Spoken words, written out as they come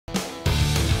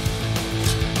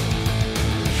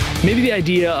Maybe the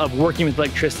idea of working with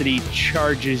electricity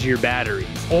charges your batteries.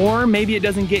 Or maybe it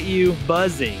doesn't get you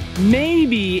buzzing.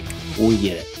 Maybe we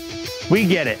get it. We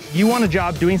get it. You want a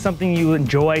job doing something you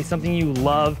enjoy, something you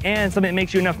love, and something that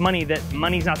makes you enough money that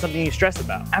money's not something you stress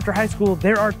about. After high school,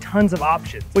 there are tons of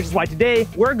options, which is why today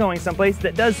we're going someplace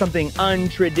that does something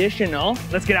untraditional.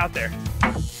 Let's get out there.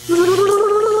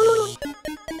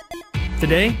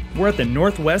 Today, we're at the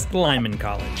Northwest Lineman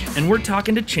College, and we're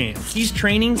talking to Chance. He's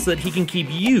training so that he can keep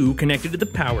you connected to the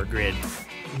power grid.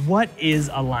 What is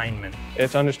a lineman?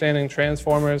 It's understanding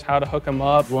transformers, how to hook them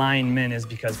up. Lineman is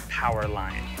because power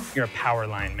line. You're a power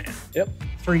line man. Yep.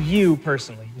 For you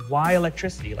personally, why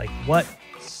electricity? Like, what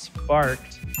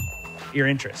sparked your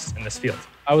interest in this field?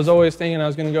 I was always thinking I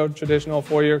was going to go traditional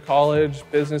four-year college,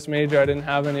 business major. I didn't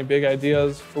have any big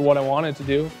ideas for what I wanted to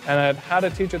do. And I'd had a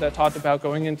teacher that talked about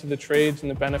going into the trades and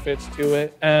the benefits to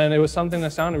it. And it was something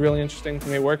that sounded really interesting to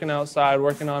me, working outside,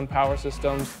 working on power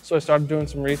systems. So I started doing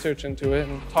some research into it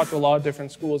and talked to a lot of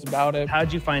different schools about it. How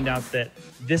did you find out that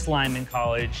this lineman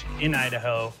college in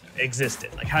Idaho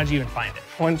existed? Like, how did you even find it?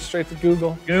 Went straight to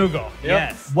Google. Google, Yep.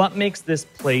 Yes. What makes this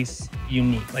place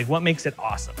unique? Like, what makes it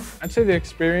awesome? I'd say the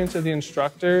experience of the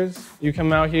instructors. You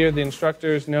come out here, the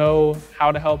instructors know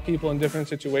how to help people in different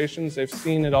situations. They've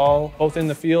seen it all, both in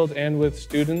the field and with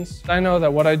students. I know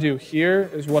that what I do here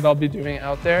is what I'll be doing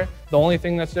out there. The only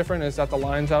thing that's different is that the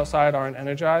lines outside aren't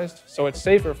energized, so it's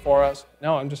safer for us.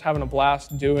 No, I'm just having a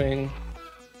blast doing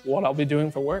what I'll be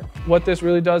doing for work. What this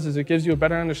really does is it gives you a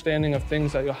better understanding of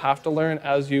things that you'll have to learn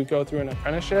as you go through an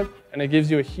apprenticeship, and it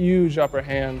gives you a huge upper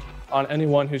hand on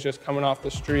anyone who's just coming off the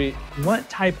street. What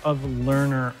type of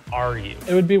learner are you?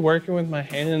 It would be working with my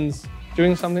hands,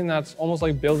 doing something that's almost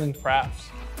like building crafts,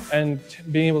 and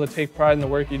being able to take pride in the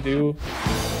work you do.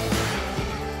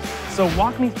 So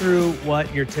walk me through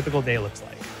what your typical day looks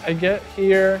like. I get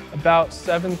here about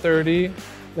 7:30.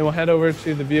 Then we'll head over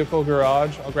to the vehicle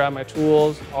garage. I'll grab my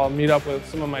tools. I'll meet up with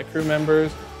some of my crew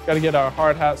members. Got to get our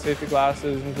hard hat, safety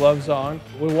glasses, and gloves on.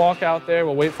 We walk out there.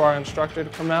 We'll wait for our instructor to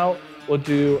come out. We'll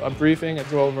do a briefing and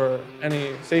go over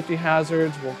any safety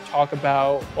hazards. We'll talk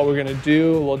about what we're going to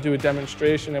do. We'll do a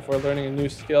demonstration if we're learning a new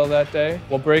skill that day.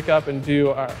 We'll break up and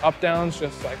do our up-downs,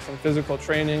 just like some physical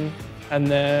training, and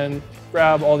then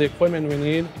grab all the equipment we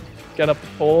need, get up the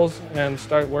poles, and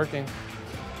start working.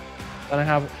 Then I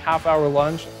have a half-hour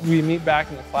lunch. We meet back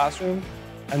in the classroom,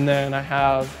 and then I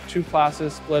have 2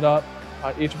 classes split up,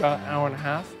 each about an hour and a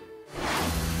half.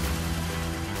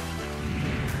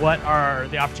 What are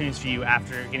the opportunities for you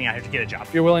after getting out here to get a job?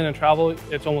 If you're willing to travel,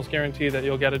 it's almost guaranteed that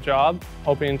you'll get a job.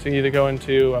 Hoping to either go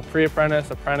into a pre-apprentice,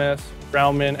 apprentice,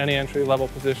 groundman, any entry-level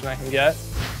position I can get.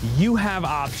 You have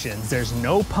options. There's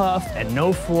no puff and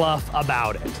no fluff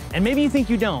about it. And maybe you think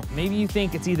you don't. Maybe you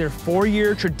think it's either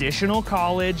 4-year traditional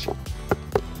college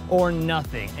or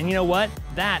nothing. And you know what?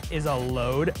 That is a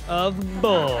load of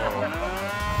bull.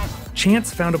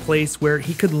 Chance found a place where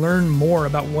he could learn more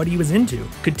about what he was into,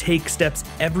 could take steps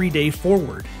every day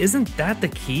forward. Isn't that the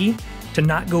key? To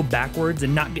not go backwards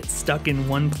and not get stuck in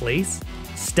one place?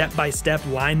 Step by step,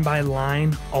 line by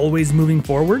line, always moving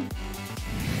forward?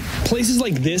 Places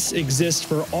like this exist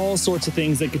for all sorts of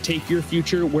things that could take your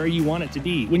future where you want it to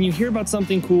be. When you hear about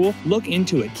something cool, look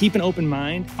into it. Keep an open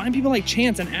mind. Find people like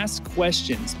Chance and ask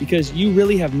questions, because you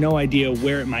really have no idea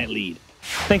where it might lead.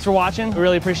 Thanks for watching. We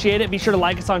really appreciate it. Be sure to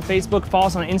like us on Facebook, follow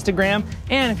us on Instagram,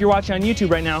 and if you're watching on YouTube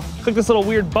right now, click this little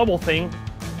weird bubble thing,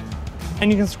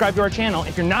 and you can subscribe to our channel.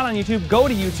 If you're not on YouTube, go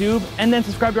to YouTube and then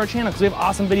subscribe to our channel, because we have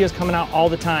awesome videos coming out all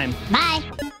the time. Bye.